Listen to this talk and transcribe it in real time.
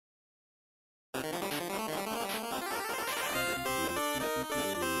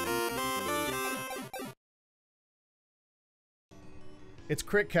It's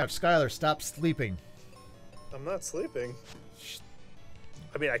Crit Couch. Skylar, stop sleeping. I'm not sleeping.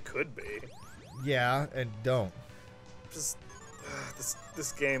 I mean, I could be. Yeah, and don't. Just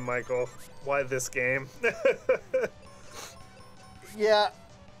this game, Michael. Why this game? Yeah,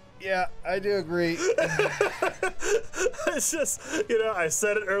 I do agree. It's just, I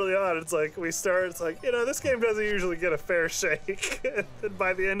said it early on. It's like we start. It's like, this game doesn't usually get a fair shake, and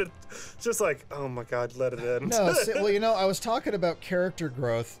by the end, it's just like, oh my god, let it end. No, see, well, I was talking about character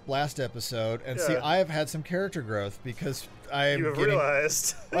growth last episode, and see, I have had some character growth because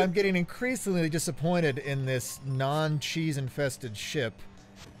realized I'm getting increasingly disappointed in this non-cheese infested ship.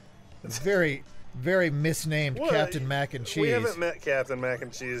 It's very, very misnamed Captain Mac and Cheese. We haven't met Captain Mac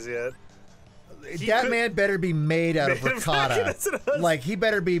and Cheese yet. That man better be made out of ricotta. Like, he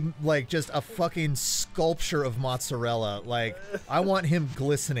better be, like, just a fucking sculpture of mozzarella. Like, I want him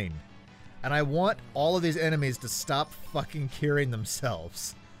glistening. And I want all of these enemies to stop fucking curing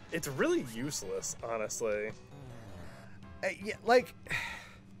themselves. It's really useless, honestly. Yeah, like...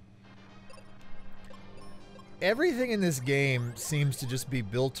 everything in this game seems to just be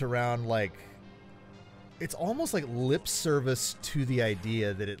built around, like... it's almost like lip service to the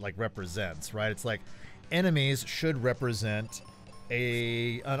idea that it, like, represents, right? It's like enemies should represent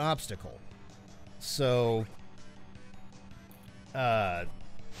an obstacle. So, they're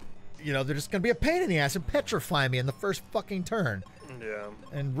just going to be a pain in the ass and petrify me in the first fucking turn. Yeah.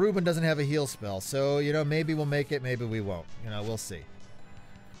 And Ruben doesn't have a heal spell, so, maybe we'll make it, maybe we won't. We'll see.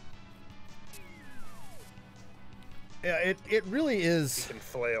 Yeah, it really is... You can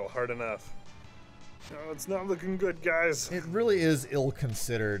flail hard enough. No, it's not looking good, guys. It really is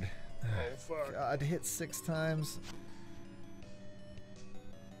ill-considered. Oh, fuck. God, hit 6 times.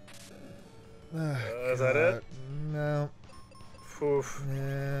 Is that it? No. Oof.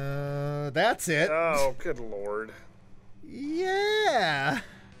 That's it. Oh, good lord. Yeah.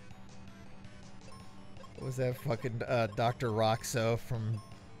 What was that fucking Dr. Roxo from...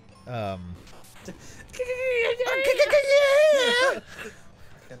 Oh,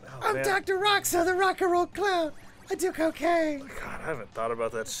 I'm man. Dr. Roxo, the rock and roll clown. I do cocaine. God, I haven't thought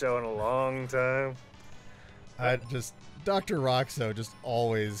about that show in a long time. Dr. Roxo just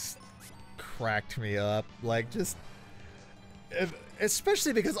always cracked me up. Like,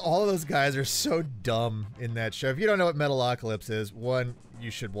 especially because all of those guys are so dumb in that show. If you don't know what Metalocalypse is, 1,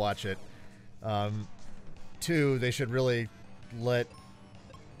 you should watch it. 2, they should really let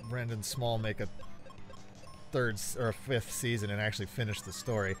Brendan Small make a 3rd or a 5th season and actually finish the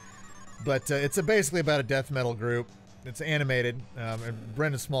story. But it's basically about a death metal group. It's animated, and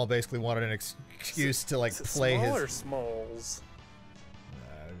Brendan Small basically wanted an excuse to, like, play Small his... or Smalls?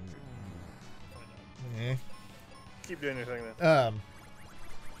 Keep doing your thing then.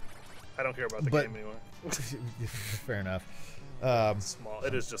 I don't care about the game anymore. Fair enough. Small.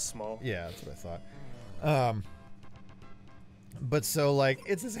 It is just small. Yeah, that's what I thought. But so, like,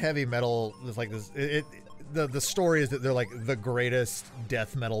 it's this heavy metal. It's like this. The story is that they're like the greatest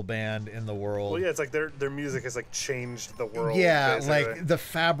death metal band in the world. Well, yeah, it's like their music has like changed the world. Yeah, basically. like the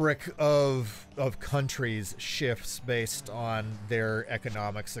fabric of countries shifts based on their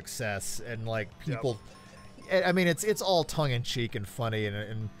economic success, and like people. Yep. I mean, it's all tongue in cheek and funny,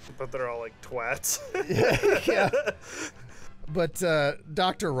 and but they're all like twats. yeah. But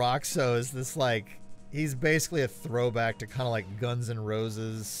Dr. Roxo is this, like, he's basically a throwback to kind of like Guns N'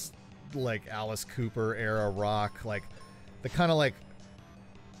 Roses, like Alice Cooper era rock, like the kind of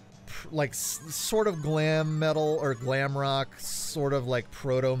like sort of glam metal or glam rock, sort of like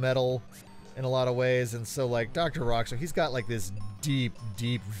proto metal in a lot of ways. And so, like, Dr. Roxo, he's got like this deep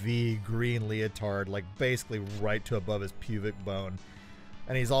V green leotard, like basically right to above his pubic bone,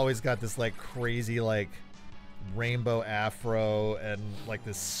 and he's always got this like crazy like rainbow afro and like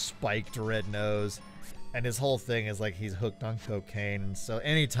this spiked red nose, and his whole thing is like he's hooked on cocaine. And so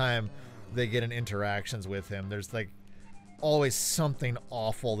anytime they get in interactions with him, there's like always something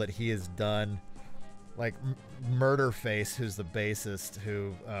awful that he has done. Like Murderface, who's the bassist,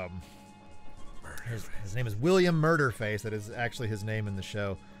 who his name is William Murderface. That is actually his name in the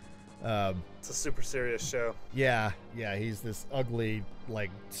show. It's a super serious show. Yeah, he's this ugly,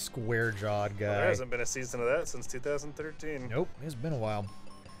 like, square-jawed guy. Well, there hasn't been a season of that since 2013. Nope, it's been a while.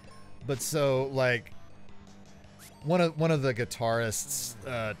 But so, like, one of the guitarists,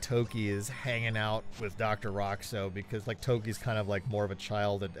 Toki, is hanging out with Dr. Roxo because, like, Toki's kind of like more of a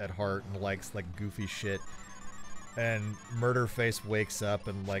child at heart and likes like goofy shit. And Murderface wakes up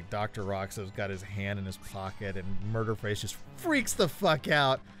and like Dr. Roxo's got his hand in his pocket, and Murderface just freaks the fuck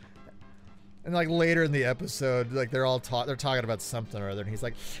out. And like later in the episode, like they're talking about something or other, and he's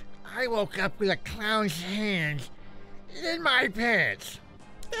like, "I woke up with a clown's hand, In my pants.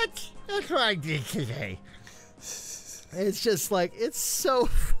 That's what I did today. It's just like, it's so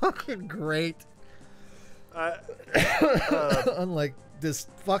fucking great. Unlike this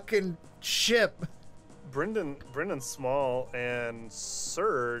fucking ship. Brendan Small and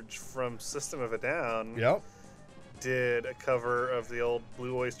Surge from System of a Down Yep. did a cover of the old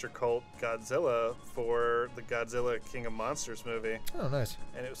Blue Oyster Cult Godzilla for the Godzilla King of Monsters movie. Oh, nice.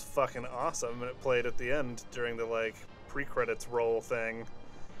 And it was fucking awesome, and it played at the end during the like pre-credits roll thing.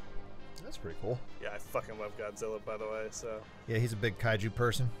 That's pretty cool. Yeah, I fucking love Godzilla, by the way, so. Yeah, he's a big kaiju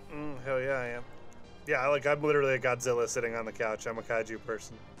person. Hell yeah, I am. Yeah, I'm literally a Godzilla sitting on the couch. I'm a kaiju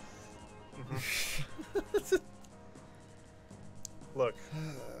person. Look.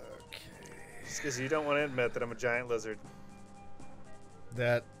 Okay. Just because you don't want to admit that I'm a giant lizard.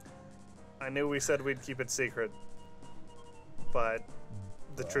 That. I knew we said we'd keep it secret, but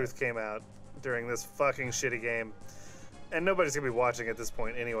the truth came out during this fucking shitty game. And nobody's gonna be watching at this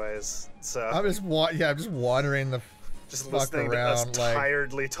point anyways, so. I'm just wandering the just fuck listening around, to us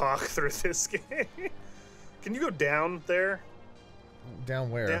tiredly talk through this game. Can you go down there? Down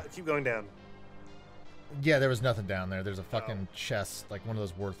where? Down, keep going down. Yeah, there was nothing down there. There's a fucking chest, like one of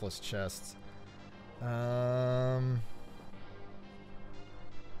those worthless chests. Do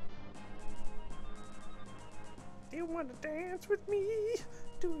you want to dance with me?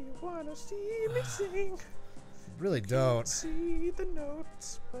 Do you want to see me sing? Really Can't don't. see the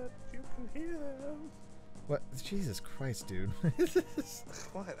notes, but you can hear them. What? Jesus Christ, dude.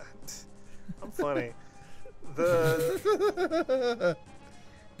 What? I'm funny. The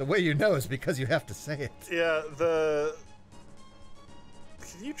way you know is because you have to say it. Yeah,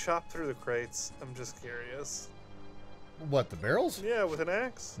 can you chop through the crates? I'm just curious. What, the barrels? Yeah, with an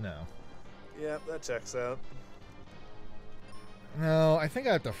axe? No. Yeah, that checks out. No, I think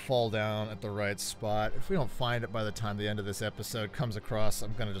I have to fall down at the right spot. If we don't find it by the time the end of this episode comes across,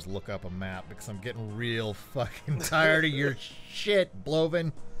 I'm gonna just look up a map because I'm getting real fucking tired of your shit,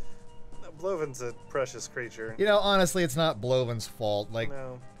 Bloven. Bloven's a precious creature. You know, honestly, it's not Bloven's fault. Like,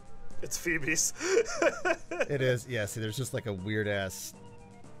 No. It's Phoebe's. it is. Yeah, see, there's just like a weird ass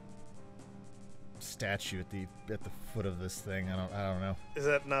statue at the foot of this thing. I don't know. Is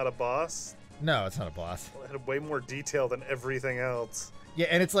that not a boss? No, it's not a boss. Well, it had way more detail than everything else. Yeah,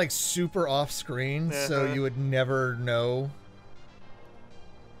 and it's like super off screen, so you would never know.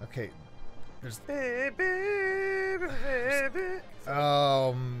 Okay. There's Baby.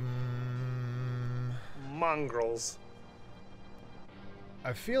 Mongrels.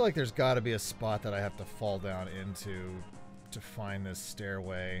 I feel like there's got to be a spot that I have to fall down into to find this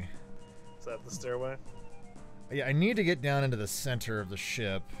stairway. Is that the stairway? Yeah, I need to get down into the center of the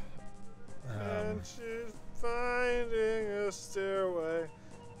ship. And she's finding a stairway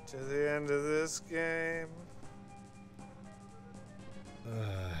to the end of this game.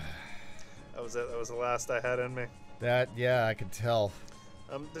 That was it. That was the last I had in me. Yeah, I could tell.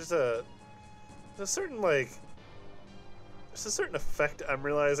 There's a certain effect I'm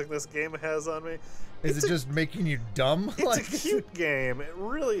realizing this game has on me. Is it just making you dumb? It's a cute game. It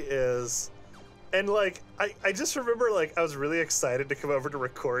really is. And like I just remember like I was really excited to come over to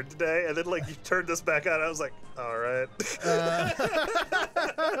record today, and then like you turned this back on, I was like, all right.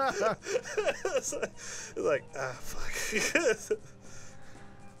 It's like fuck.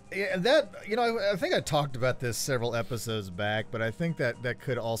 Yeah, that, you know, I think I talked about this several episodes back, but I think that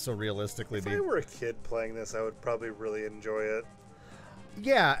could also realistically If be. I were a kid playing this, I would probably really enjoy it.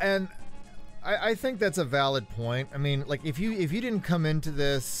 Yeah, and I think that's a valid point. I mean, like if you didn't come into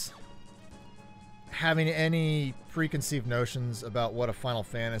this having any preconceived notions about what a Final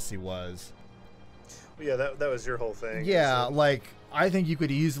Fantasy was. Well, yeah, that was your whole thing. Yeah, like I think you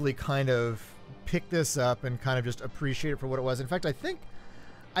could easily kind of pick this up and kind of just appreciate it for what it was. In fact, I think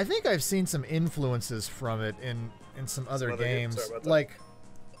I've seen some influences from it in some other games. Sorry about that. Like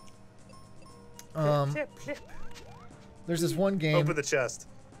there's this one game. Open the chest.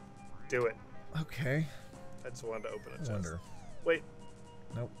 Do it. Okay. I just wanted to open a chest. Wonder. Wait.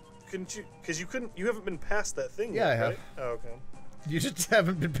 Nope. Couldn't you? Because you couldn't. You haven't been past that thing Yeah, yet, I have. right? Oh, okay. You just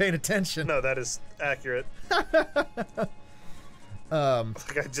haven't been paying attention. No, that is accurate. Like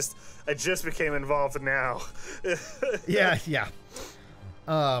I just became involved now. Yeah.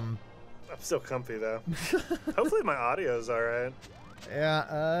 I'm still comfy though. Hopefully my audio's all right.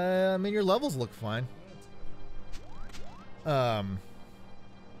 Yeah. I mean, your levels look fine. I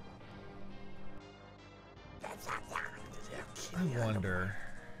wonder.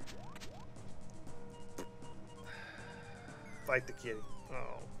 Fight the kitty.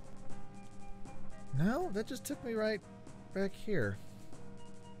 Oh. No, that just took me right back here.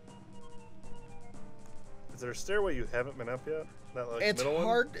 Is there a stairway you haven't been up yet? That like It's middle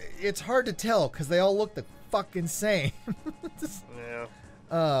hard. It's hard to tell because they all look the fucking same. one?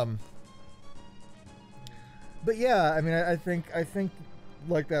 Yeah. But yeah, I mean, I think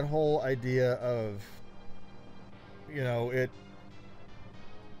like that whole idea of, you know,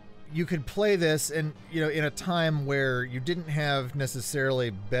 you could play this and, you know, in a time where you didn't have necessarily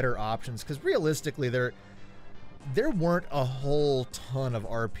better options, because realistically there weren't a whole ton of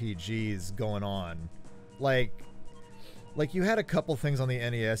RPGs going on. Like you had a couple things on the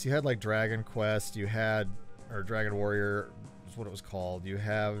NES. You had like Dragon Quest, or Dragon Warrior is what it was called. You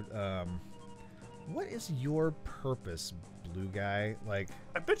have what is your purpose, blue guy? Like,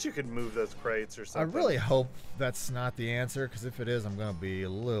 I bet you could move those crates or I something. really hope that's not the answer, because if it is, I'm gonna be a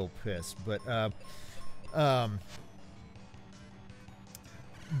little pissed. But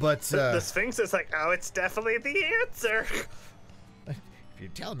the Sphinx is like, oh, it's definitely the answer. if you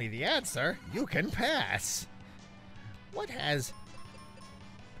tell me the answer, you can pass. What has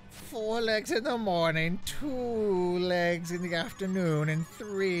 4 legs in the morning, 2 legs in the afternoon, and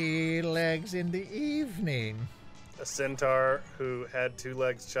 3 legs in the evening? A centaur who had 2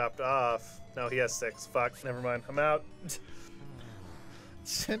 legs chopped off. No, he has 6. Fuck, never mind. I'm out.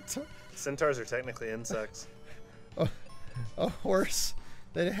 Centaurs are technically insects. A horse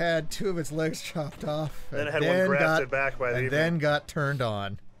that had 2 of its legs chopped off. Then it had one grafted back by the and evening. then got turned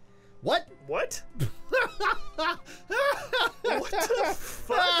on. What? What? What the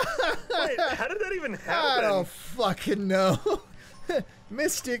fuck? Wait, how did that even happen? I don't fucking know.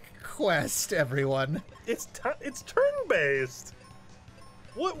 Mystic Quest, everyone. It's turn-based.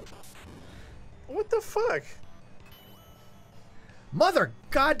 What the fuck? Mother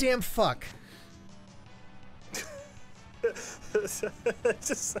goddamn fuck.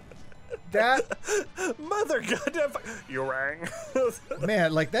 Just That, mother goddamn fuck. You rang.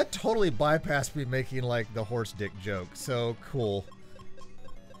 man, like, that totally bypassed me making, like, the horse dick joke. So cool.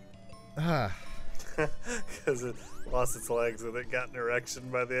 Ah. Because it lost its legs and it got an erection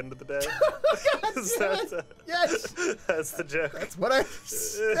by the end of the day. Yes. That's the joke. That's what I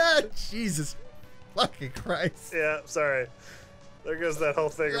said. Jesus fucking Christ. Yeah, sorry. There goes that whole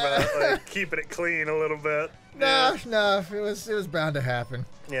thing about like keeping it clean a little bit. No, it was bound to happen.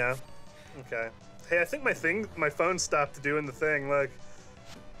 Yeah. Okay. Hey, I think my phone stopped doing the thing. Like,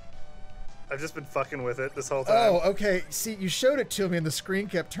 I've just been fucking with it this whole time. Oh, okay. See, you showed it to me, and the screen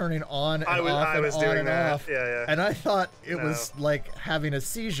kept turning on and off and on and off. Yeah, yeah. And I thought it was like having a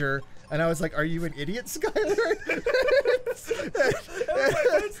seizure, and I was like, "Are you an idiot, Skylar?" My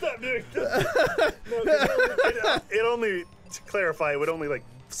phone stopped doing that. No, it only, to clarify, it would only like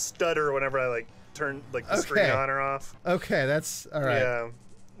stutter whenever I like turn like the screen on or off. Okay, that's all right. Yeah.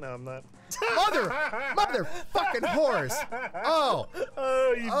 No, I'm not. Mother fucking whores. Oh,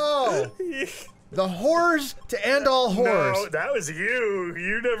 Oh. the whores to end all whores. No, that was you.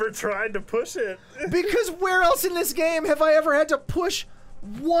 You never tried to push it. Because where else in this game have I ever had to push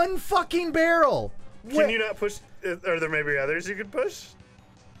one fucking barrel? Can you not push? Are there maybe others you could push?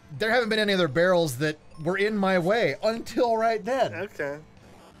 There haven't been any other barrels that were in my way until right then. Okay.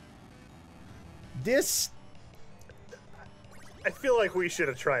 This... I feel like we should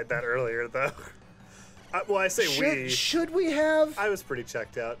have tried that earlier, though. Well, I say we. Should we have? I was pretty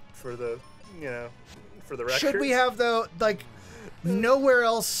checked out for the, for the record. Should we have, though? Like, nowhere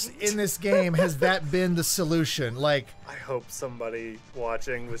else in this game has that been the solution. Like, I hope somebody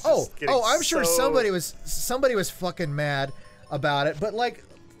watching was just getting I'm sure so... somebody was fucking mad about it. But like,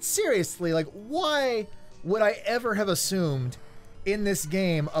 seriously, like, why would I ever have assumed in this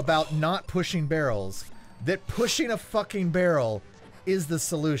game about not pushing barrels that pushing a fucking barrel is the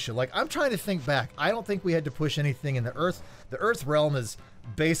solution? Like, I'm trying to think back. I don't think we had to push anything in the Earth. The Earth realm is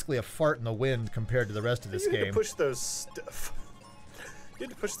basically a fart in the wind compared to the rest of this game. You had to push those you had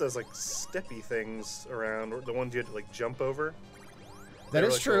to push those like steppy things around, or the ones you had to like jump over. That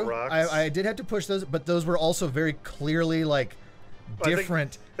is like true. rocks. I did have to push those, but those were also very clearly like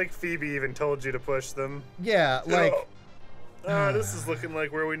different. I think Phoebe even told you to push them. Yeah, like. This is looking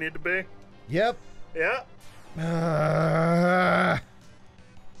like where we need to be. Yep. Yeah. Are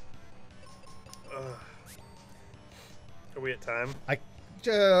we at time?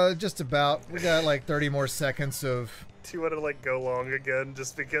 Just about. We got like 30 more seconds of. Do you want to like go long again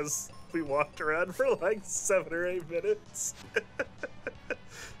just because we walked around for like 7 or 8 minutes?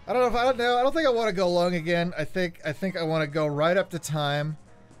 I don't know. I don't think I want to go long again. I think I want to go right up to time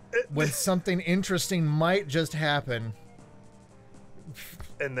when something interesting might just happen.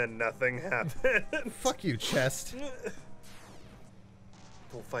 And then nothing happened. Fuck you, chest.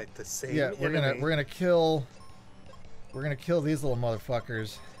 We'll fight the same. Yeah, we're enemy. gonna kill these little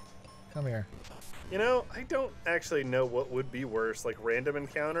motherfuckers. Come here. You know, I don't actually know what would be worse, like random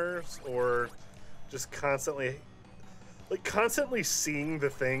encounters or just constantly seeing the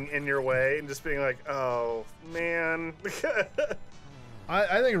thing in your way and just being like, oh, man.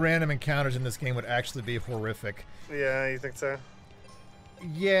 I think random encounters in this game would actually be horrific. Yeah, you think so?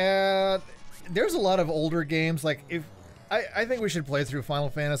 Yeah, there's a lot of older games. Like, if I think we should play through Final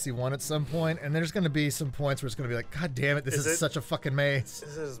Fantasy 1 at some point, and there's going to be some points where it's going to be like, God damn it, this is such a fucking maze.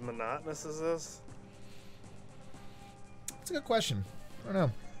 Is it as monotonous as this? It's a good question. I don't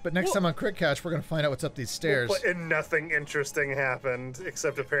know. But next time on Crit Catch, we're going to find out what's up these stairs. And nothing interesting happened,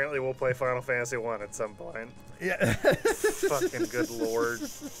 except apparently we'll play Final Fantasy 1 at some point. Yeah. Fucking good lord.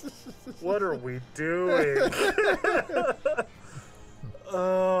 What are we doing?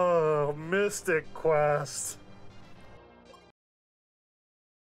 Oh, Mystic Quest.